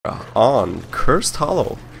on Cursed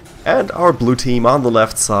Hollow. And our blue team on the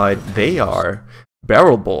left side, they are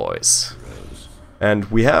Barrelboys. And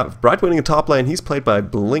we have Brightwing in top lane, he's played by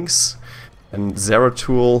Blinks. And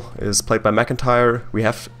Zeratul is played by McIntyre. We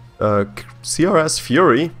have CRS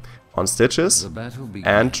Fury on Stitches.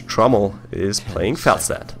 And Trommel is playing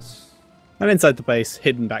Falstad. And inside the base,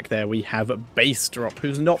 hidden back there, we have Base Drop,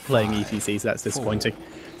 who's not playing ETC, so that's disappointing.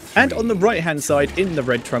 And on the right-hand side, in the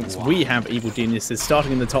red trunks, we have EvilGeniuses.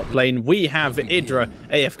 Starting in the top lane, we have Idra,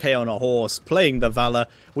 AFK on a horse, playing the Valor.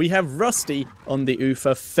 We have Rusty on the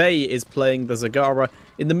Ufa. Faye is playing the Zagara.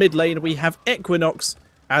 In the mid lane, we have Equinox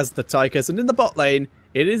as the Tychus. And in the bot lane,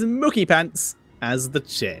 it is Mookie Pants as the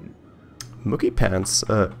Chen. Mookie Pants,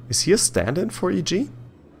 is he a stand-in for EG?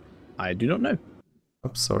 I do not know.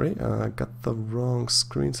 Oops, sorry, I got the wrong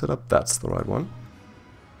screen set up. That's the right one.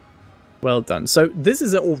 Well done. So this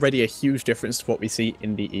is already a huge difference to what we see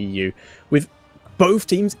in the EU, with both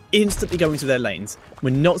teams instantly going to their lanes.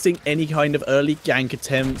 We're not seeing any kind of early gank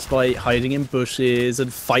attempts by hiding in bushes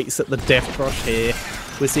and fights at the death brush here.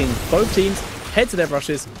 We're seeing both teams head to their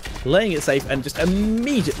brushes, laying it safe, and just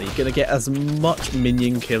immediately going to get as much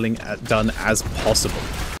minion killing done as possible.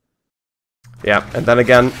 Yeah, and then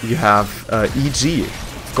again, you have EG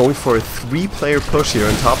going for a 3-player push here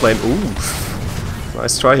in top lane. Ooh,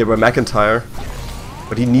 nice try here by McIntyre.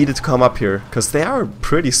 But he needed to come up here, because they are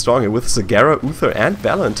pretty strong here with Zagara, Uther, and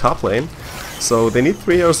Vala in top lane. So they need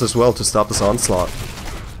 3 heroes as well to stop this onslaught.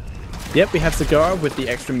 Yep, we have Zagara with the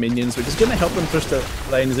extra minions, which is going to help them push the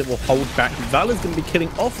lane as it will hold back. Vala's going to be killing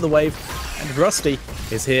off the wave, and Rusty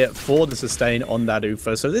is here for the sustain on that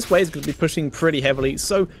Ufa. So this wave is going to be pushing pretty heavily,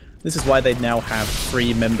 so this is why they now have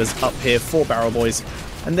 3 members up here for Barrelboys,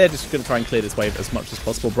 and they're just going to try and clear this wave as much as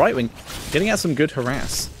possible. Brightwing getting out some good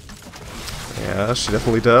harass. Yeah, she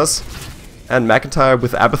definitely does. And McIntyre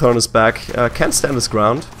with Abathar on his back can't stand his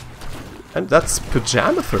ground. And that's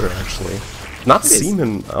Pajamather, actually. Not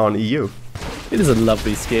Seaman on EU. It is a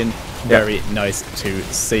lovely skin. Very nice to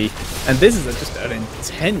see. And this is just an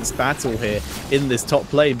intense battle here in this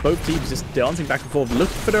top lane. Both teams just dancing back and forth,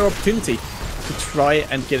 looking for their opportunity to try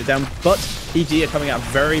and get it down, but EG are coming out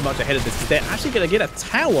very much ahead of this because they're actually going to get a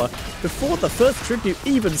tower before the first tribute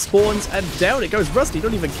even spawns, and down it goes. Rusty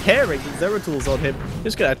not even caring that Zeratul's on him,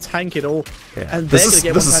 just going to tank it all, and they're going to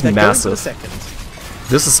get one time massive. Second.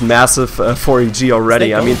 This is massive for EG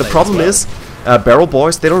already. I mean, the problem is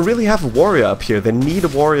Barrelboys, they don't really have a warrior up here. They need a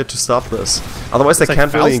warrior to stop this. Otherwise, they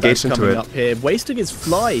can't really engage into it. Up here, wasting his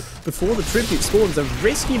fly before the tribute spawns. A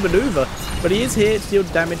risky maneuver, but he is here to deal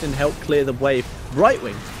damage and help clear the wave.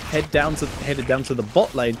 Brightwing headed down to the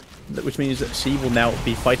bot lane, which means that she will now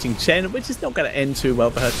be fighting Chen, which is not going to end too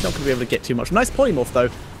well for her. She's not going to be able to get too much. Nice polymorph, though,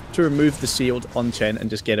 to remove the shield on Chen and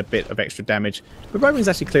just get a bit of extra damage. But Brightwing's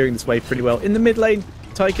actually clearing this wave pretty well. In the mid lane,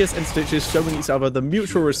 Tychus and Stitches showing each other the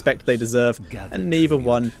mutual respect they deserve, and neither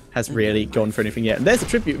one has really gone for anything yet. And there's a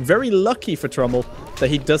tribute. Very lucky for Trommel that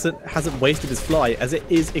he hasn't wasted his fly, as it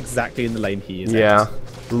is exactly in the lane he is at.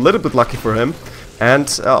 A little bit lucky for him.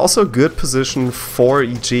 And also a good position for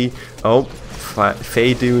EG. Oh,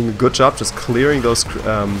 Faye doing a good job just clearing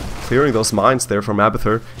those mines there from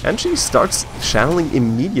Abathar, and she starts channeling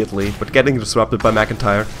immediately, but getting disrupted by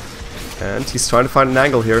McIntyre. And he's trying to find an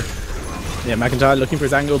angle here. Yeah, McIntyre looking for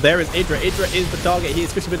his angle. There is Idra. Idra is the target. He is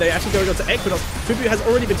switching, but they're actually going on to Equinox. Tribute has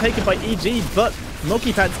already been taken by EG, but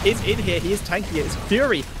Mookie Pants is in here. He is tanking it. It's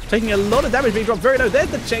Fury taking a lot of damage, being dropped very low. There's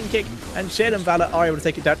the Chen kick, and Shen and Valor are able to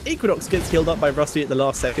take it down. Equinox gets healed up by Rusty at the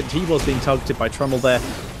last second. He was being targeted by Trommel there.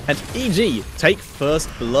 And EG take first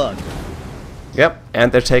blood. Yep,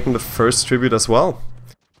 and they're taking the first tribute as well.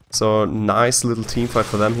 So nice little team fight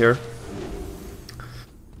for them here.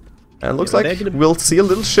 And looks like we'll see a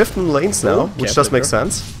little shift in lanes now, which does make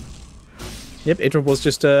sense. Yep, Idra was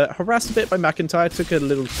just harassed a bit by McIntyre, took a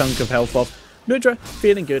little chunk of health off. Nudra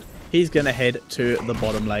feeling good. He's going to head to the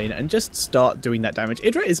bottom lane and just start doing that damage.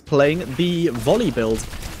 Idra is playing the volley build,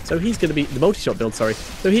 so he's going to be the multi-shot build, sorry.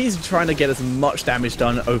 So he's trying to get as much damage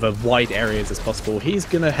done over wide areas as possible. He's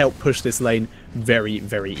going to help push this lane very,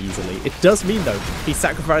 very easily. It does mean, though, he's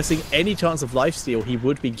sacrificing any chance of lifesteal he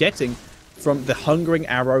would be getting from the Hungering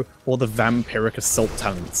Arrow or the Vampiric Assault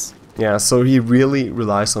Talents. Yeah, so he really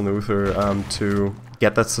relies on Uther to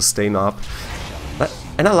get that sustain up.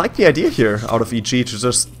 And I like the idea here out of EG to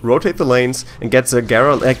just rotate the lanes and get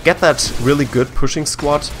Zagara, get that really good pushing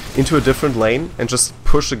squad into a different lane and just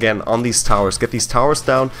push again on these towers. Get these towers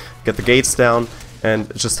down, get the gates down,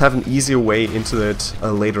 and just have an easier way into it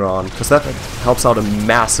later on, because that helps out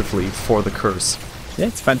massively for the curse. Yeah,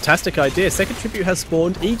 it's a fantastic idea. Second tribute has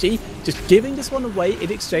spawned. EG just giving this one away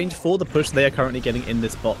in exchange for the push they are currently getting in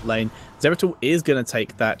this bot lane. Zeratul is going to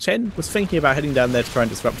take that. Chen was thinking about heading down there to try and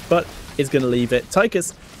disrupt, but is going to leave it.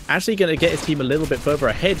 Tychus actually going to get his team a little bit further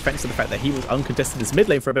ahead thanks to the fact that he was uncontested in this mid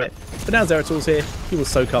lane for a bit. But now Zeratul's here. He will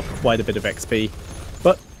soak up quite a bit of XP.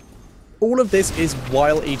 But all of this is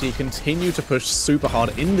while EG continue to push super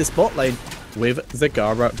hard in this bot lane with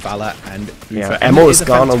Zagara, Vala, and Ufa. Yeah, ammo is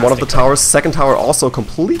gone on one of the towers. Second tower also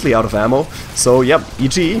completely out of ammo. So, yep,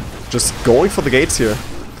 EG just going for the gates here.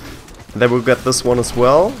 And then we'll get this one as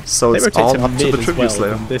well. So it's all up to the tribute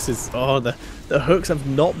slayer. This is, oh, the hooks have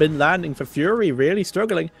not been landing for Fury, really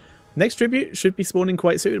struggling. Next tribute should be spawning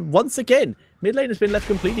quite soon. Once again, mid lane has been left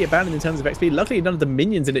completely abandoned in terms of XP. Luckily, none of the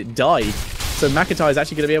minions in it died. So McIntyre is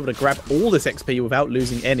actually going to be able to grab all this XP without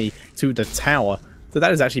losing any to the tower. So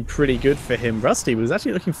that is actually pretty good for him. Rusty was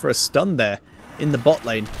actually looking for a stun there in the bot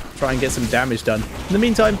lane, try and get some damage done. In the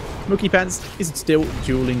meantime, Mookie Pants is still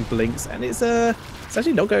dueling Blinks, and it's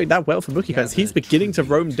actually not going that well for Mookie Pants. He's beginning to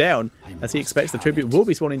roam down as he expects the tribute will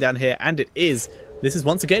be spawning down here, and it is. This is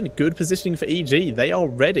once again good positioning for EG. They are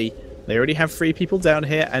ready. They already have 3 people down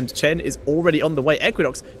here, and Chen is already on the way.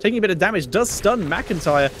 Equinox taking a bit of damage, does stun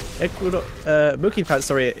McIntyre. Mookie Pants,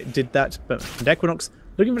 sorry, did that, but Equinox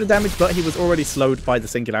looking for the damage, but he was already slowed by the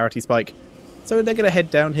Singularity Spike. So they're going to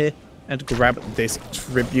head down here and grab this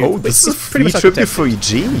tribute. Oh, this is a free tribute for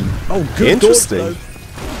EG. Oh, good. Interesting.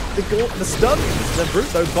 The stun, the brute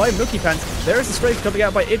though, by Mookie Pants. There is a strafe coming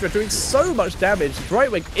out by Idra, doing so much damage.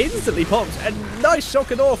 Brightwing instantly popped, and nice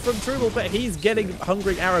shock and awe from Trubel, but he's getting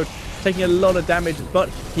Hungering Arrow, taking a lot of damage, but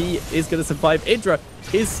he is going to survive. Idra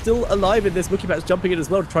is still alive in this. Mookie Pants jumping in as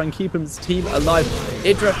well to try and keep his team alive.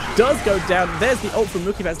 Idra does go down. There's the ult from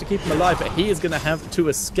Mookie Pants to keep him alive, but he is going to have to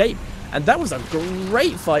escape. And that was a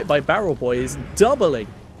great fight by Barrelboys, doubling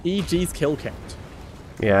EG's kill count.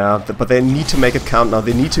 Yeah, but they need to make it count now.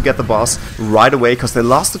 They need to get the boss right away because they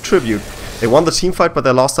lost the tribute. They won the team fight, but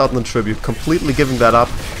they lost out in the tribute, completely giving that up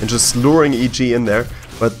and just luring EG in there.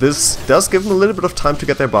 But this does give them a little bit of time to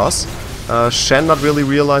get their boss. Shen not really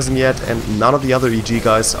realizing yet, and none of the other EG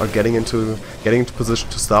guys are getting into position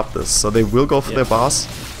to stop this. So they will go for their boss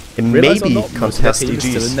and maybe contest EG's.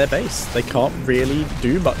 Still in their base. They can't really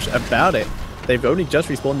do much about it. They've only just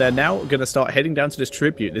respawned. They're now going to start heading down to this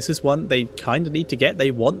tribute. This is one they kind of need to get.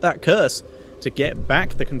 They want that curse to get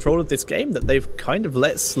back the control of this game that they've kind of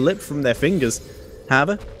let slip from their fingers.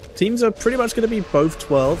 However, teams are pretty much going to be both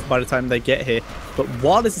 12 by the time they get here. But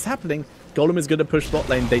while this is happening, Golem is going to push bot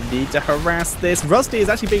lane. They need to harass this. Rusty is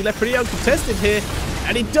actually being left pretty uncontested here,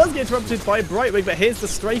 and he does get interrupted by Brightwing, but here's the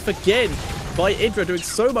strafe again by Idra, doing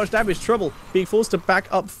so much damage. Trouble being forced to back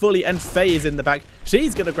up fully, and Faye is in the back.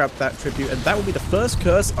 She's going to grab that tribute, and that will be the first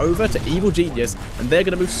curse over to Evil Genius, and they're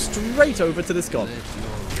going to move straight over to this Golem.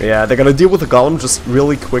 Yeah, they're gonna deal with the Golem just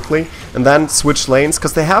really quickly, and then switch lanes,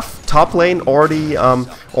 because they have top lane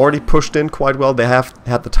already pushed in quite well. They have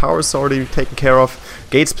had the towers already taken care of,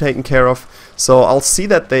 gates taken care of, so I'll see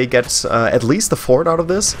that they get at least a fort out of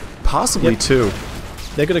this, possibly two.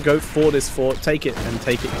 They're going to go for this fort, take it and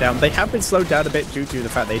take it down. They have been slowed down a bit due to the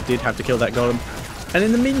fact they did have to kill that Golem. And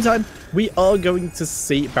in the meantime, we are going to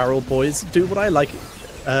see Barrelboys do what I like,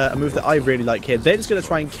 a move that I really like here. They're just going to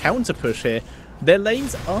try and counter push here. Their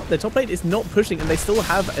top lane is not pushing, and they still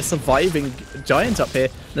have a surviving giant up here.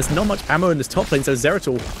 There's not much ammo in this top lane, so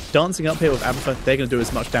Zeratul dancing up here with Abathur. They're going to do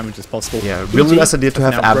as much damage as possible. Yeah, really nice idea to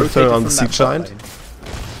have Abathur on the siege giant.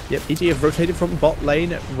 Yep, EG have rotated from bot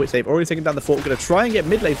lane, which they've already taken down the fort. We're going to try and get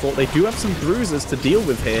mid lane fort. They do have some bruisers to deal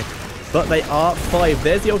with here, but they are 5.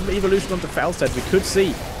 There's the ultimate evolution onto Falstad. We could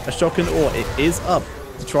see a shock and awe. It is up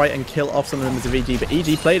to try and kill off some of the members of EG, but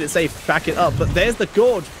EG played it safe, back it up. But there's the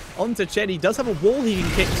Gorge onto Chen. He does have a wall he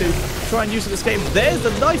can kick to try and use to escape. There's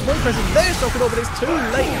the nice void presence. There's shock and awe, but it's too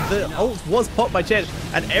late. The ult was popped by Chen,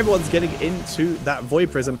 and everyone's getting into that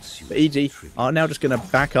void prism. But EG are now just going to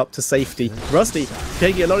back up to safety. Rusty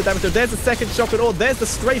taking a lot of damage. There's the second shock and awe. There's the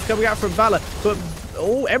strafe coming out from Valor, but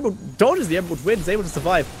Emerald dodges the Emerald Wind, is able to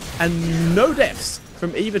survive, and no deaths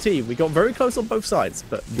from either team. We got very close on both sides,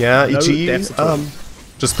 but yeah, no EG deaths at all.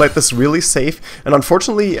 Just played this really safe, and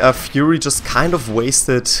unfortunately Fury just kind of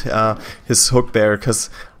wasted his hook there,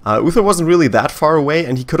 because Uther wasn't really that far away,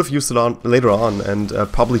 and he could have used it on later on and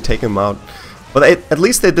probably taken him out. But at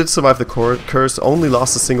least they did survive the curse, only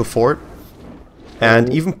lost a single fort,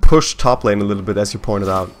 and even pushed top lane a little bit, as you pointed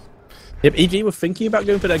out. Yep, EG were thinking about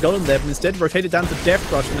going for their Golem there, but instead rotated down to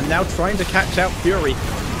Death Rush, and are now trying to catch out Fury.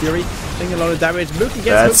 Fury taking a lot of damage. Mookie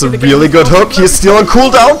gets That's a really good hook. He's still on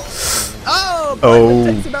cooldown. Oh, Oh.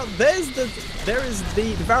 Takes him out. There is the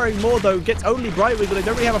devouring maw though. Gets only Brightwing, but they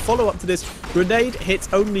don't really have a follow up to this. Grenade hits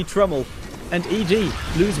only Trummel. And EG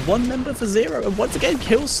lose one member for 0. And once again,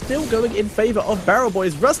 kills still going in favor of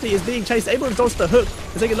Barrelboys. Rusty is being chased, able to dodge the hook.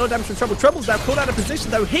 He's taking a lot of damage from Trouble. Trouble's now caught out of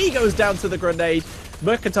position, though. He goes down to the grenade.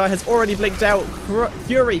 McIntyre has already blinked out.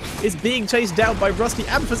 Fury is being chased down by Rusty.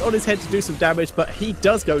 Amethyst on his head to do some damage, but he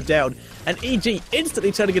does go down. And EG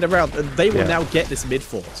instantly turning it around, and they will now get this mid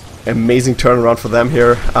fort. Amazing turnaround for them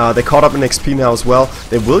here. They caught up in XP now as well.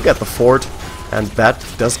 They will get the fort. And that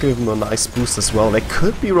does give them a nice boost as well. They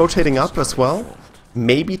could be rotating up as well.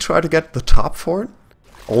 Maybe try to get the top fort.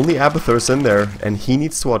 Only Abathur's in there, and he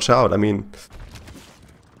needs to watch out. I mean,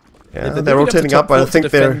 yeah, they're rotating up, but I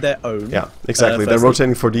think they're... Yeah, exactly. They're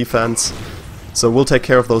rotating for defense. So we'll take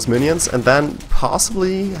care of those minions, and then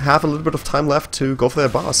possibly have a little bit of time left to go for their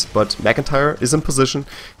boss. But McIntyre is in position.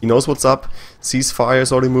 He knows what's up. Sees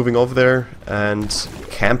Fire's already moving over there, and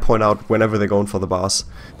can point out whenever they're going for the boss.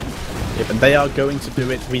 Yep, and they are going to do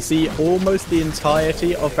it. We see almost the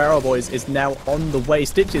entirety of Barrelboys is now on the way.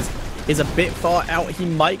 Stitches is a bit far out. He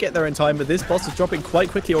might get there in time, but this boss is dropping quite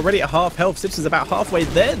quickly, already at half health. Stitches is about halfway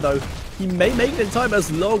there, though. He may make it in time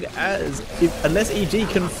as long as, unless EG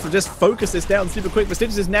can just focus this down super quick. But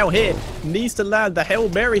Stitches is now here, needs to land the Hail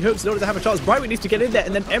Mary hooks in order to have a chance. Brightwing needs to get in there,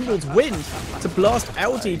 and then Emerald's Wind to blast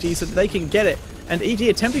out EG so that they can get it. And EG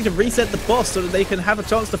attempting to reset the boss so that they can have a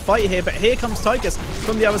chance to fight here. But here comes Tychus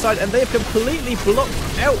from the other side, and they have completely blocked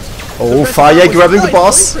out. Oh, Fire grabbing the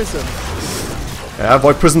boss. Yeah,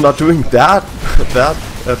 Void Prism not doing that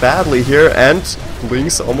badly here, and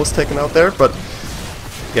Link's almost taken out there, but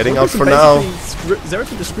getting out for now.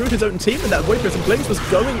 Zeratul just screwed his own team in that Void Prism. Blinks was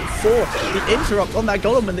going for the interrupt on that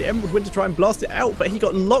Golem and the Emerald Wind to try and blast it out, but he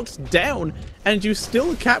got locked down, and you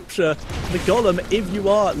still capture the Golem if you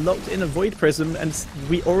are locked in a Void Prism, and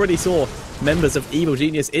we already saw members of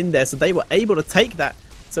EvilGenius in there, so they were able to take that.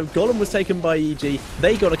 So Golem was taken by EG,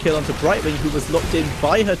 they got a kill onto Brightwing, who was locked in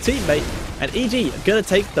by her teammate, and EG are going to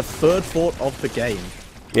take the third fort of the game.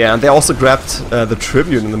 Yeah, and they also grabbed the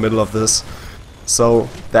Tribute in the middle of this. So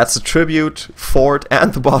that's a tribute, fort,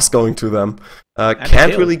 and the boss going to them.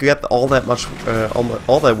 Can't really get all that much,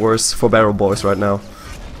 all that worse for Barrelboys right now.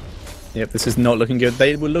 Yep, this is not looking good.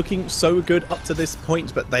 They were looking so good up to this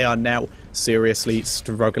point, but they are now seriously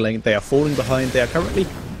struggling. They are falling behind. They are currently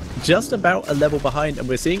just about a level behind, and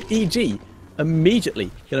we're seeing EG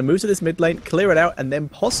immediately going to move to this mid lane, clear it out, and then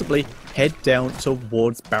possibly head down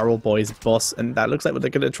towards Barrelboys' boss. And that looks like what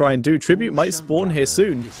they're going to try and do. Tribute might spawn here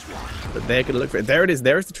soon, but they're going to look for it. There it is.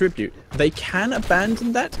 There is the Tribute. They can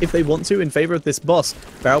abandon that if they want to in favor of this boss.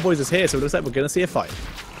 Barrelboys is here, so it looks like we're going to see a fight.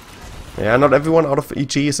 Yeah, not everyone out of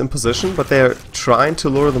EG is in position, but they're trying to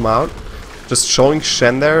lure them out. Just showing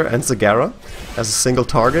Shen there and Zagara as a single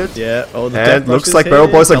target. Yeah, and looks like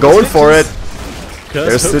Barrelboys are going for it.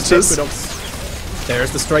 There's Stitches.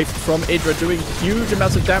 There's the strafe from Idra doing huge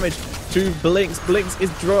amounts of damage to Blinks. Blinks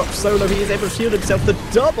is dropped solo. He is able to shield himself. The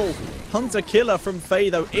double Hunter Killer from Faye,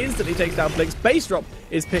 though, instantly takes down Blinks. Base drop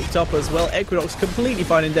is picked up as well. Equinox completely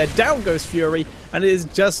fine in there. Down goes Fury, and it is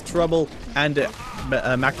just Trouble and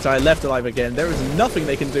McIntyre left alive again. There is nothing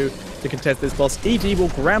they can do to contest this boss. EG will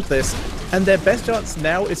grab this, and their best chance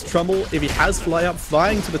now is Trouble, if he has fly up,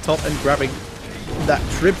 flying to the top and grabbing that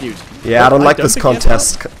Tribute. Yeah, I don't like this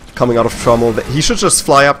contest coming out of Trommel. He should just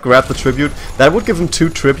fly up, grab the Tribute. That would give him 2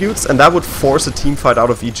 Tributes, and that would force a team fight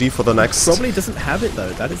out of EG for the next... Probably doesn't have it, though.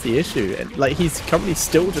 That is the issue. And, like, he's currently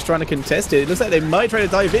still just trying to contest it. It looks like they might try to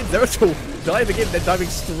dive in. They're still diving in. They're diving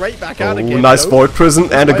straight back out again. Nice Void Prison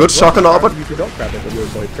and a good shock on Orbit. You could not grab it when you're in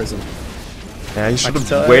Void Prison. Yeah, he should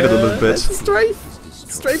have waited a little bit.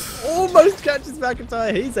 Strafe almost catches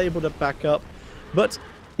McIntyre. He's able to back up. But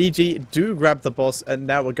EG do grab the boss, and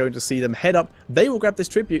now we're going to see them head up. They will grab this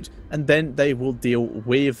Tribute, and then they will deal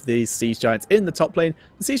with the Siege Giants in the top lane.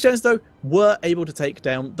 The Siege Giants, though, were able to take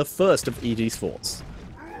down the first of EG's forts.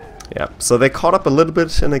 Yeah, so they caught up a little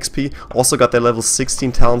bit in XP, also got their level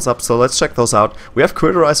 16 talents up, so let's check those out. We have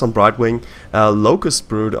Criterize on Brightwing, Locust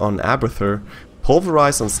Brood on Abathur,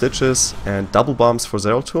 Pulverize on Stitches, and Double Bombs for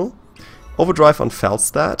Zeratul. Overdrive on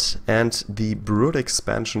Felstad, and the Brood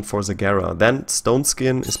expansion for Zagara. Then Stone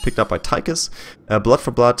Skin is picked up by Tychus, Blood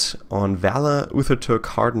for Blood on Valor, Utherturk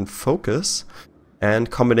Hardened Focus, and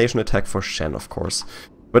Combination Attack for Shen, of course.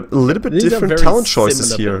 But a little bit different talent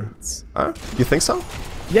choices here. You think so?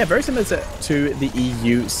 Yeah, very similar to the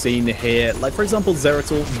EU scene here. Like, for example,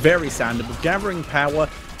 Zeratul, very standard, with Gathering Power,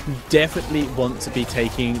 definitely want to be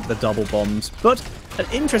taking the double bombs, but an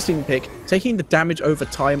interesting pick, taking the damage over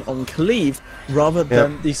time on Cleave rather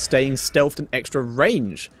than the staying stealthed and extra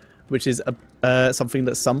range, which is a something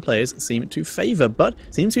that some players seem to favor, but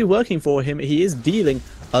seems to be working for him. He is dealing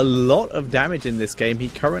a lot of damage in this game. He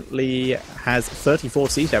currently has 34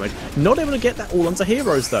 siege damage. Not able to get that all onto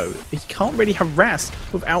heroes, though. He can't really harass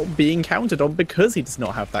without being countered on because he does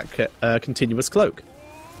not have that continuous cloak.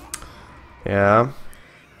 Yeah.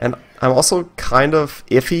 And I'm also kind of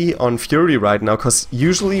iffy on Fury right now, because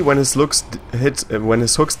usually when his hooks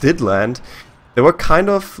did land, they were kind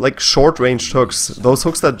of like short-range hooks. Those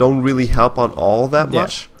hooks that don't really help out all that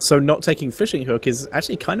much. So not taking Fishing Hook is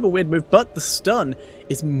actually kind of a weird move, but the stun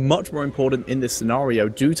is much more important in this scenario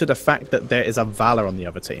due to the fact that there is a Valor on the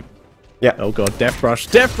other team. Yeah. Oh god, Death Brush,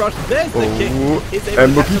 Death Brush, there's the kick.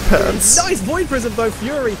 And Mookie Pants. Nice Void Prism though,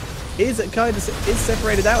 Fury is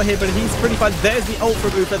separated out here, but he's pretty fine. There's the Ultra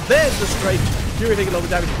Mover, there's the Strafe. Fury taking a lot of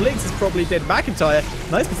damage. Blinks is probably dead. McIntyre,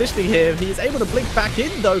 nice positioning here. He is able to blink back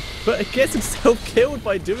in though, but gets himself killed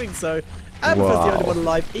by doing so. And the only one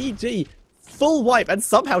alive. EG, full wipe, and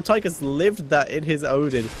somehow Tychus lived that in his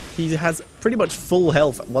Odin. He has pretty much full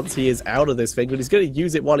health once he is out of this thing, but he's going to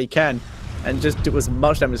use it while he can and just do as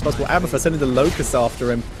much damage as possible. Abathur sending the Locust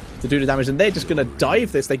after him to do the damage, and they're just going to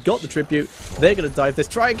dive this. They got the tribute. They're going to dive this.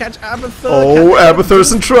 Try and catch Abathur. Oh,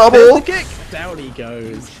 Abathur's in trouble. There's the kick. Down he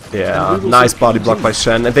goes. Yeah, nice body block by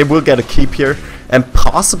Shen, and they will get a keep here, and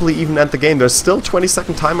possibly even end the game. There's still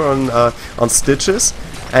 20-second timer on Stitches,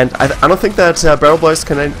 and I don't think that Barrelboys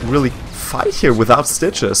can really fight here without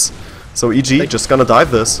Stitches. So EG just gonna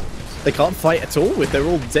dive this. They can't fight at all they're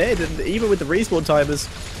all dead, and even with the respawn timers,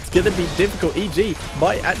 it's gonna be difficult. EG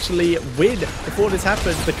might actually win before this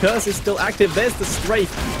happens. The curse is still active. There's the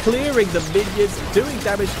strafe, clearing the minions, doing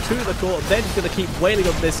damage to the core. They're just gonna keep wailing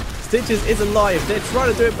on this. Stitches is alive. They're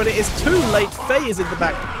trying to do it, but it is too late. Faye is in the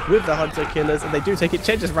back with the Hunter Killers, and they do take it.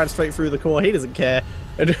 Chen just ran straight through the core. He doesn't care.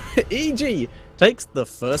 And EG takes the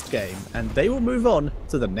first game, and they will move on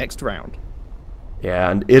to the next round.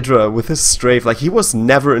 Yeah, and Idra with his strafe, like, he was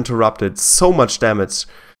never interrupted. So much damage.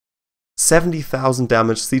 70,000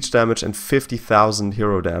 damage, siege damage, and 50,000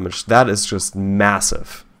 hero damage. That is just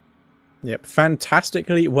massive. Yep,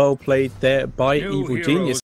 fantastically well played there by EvilGeniuses.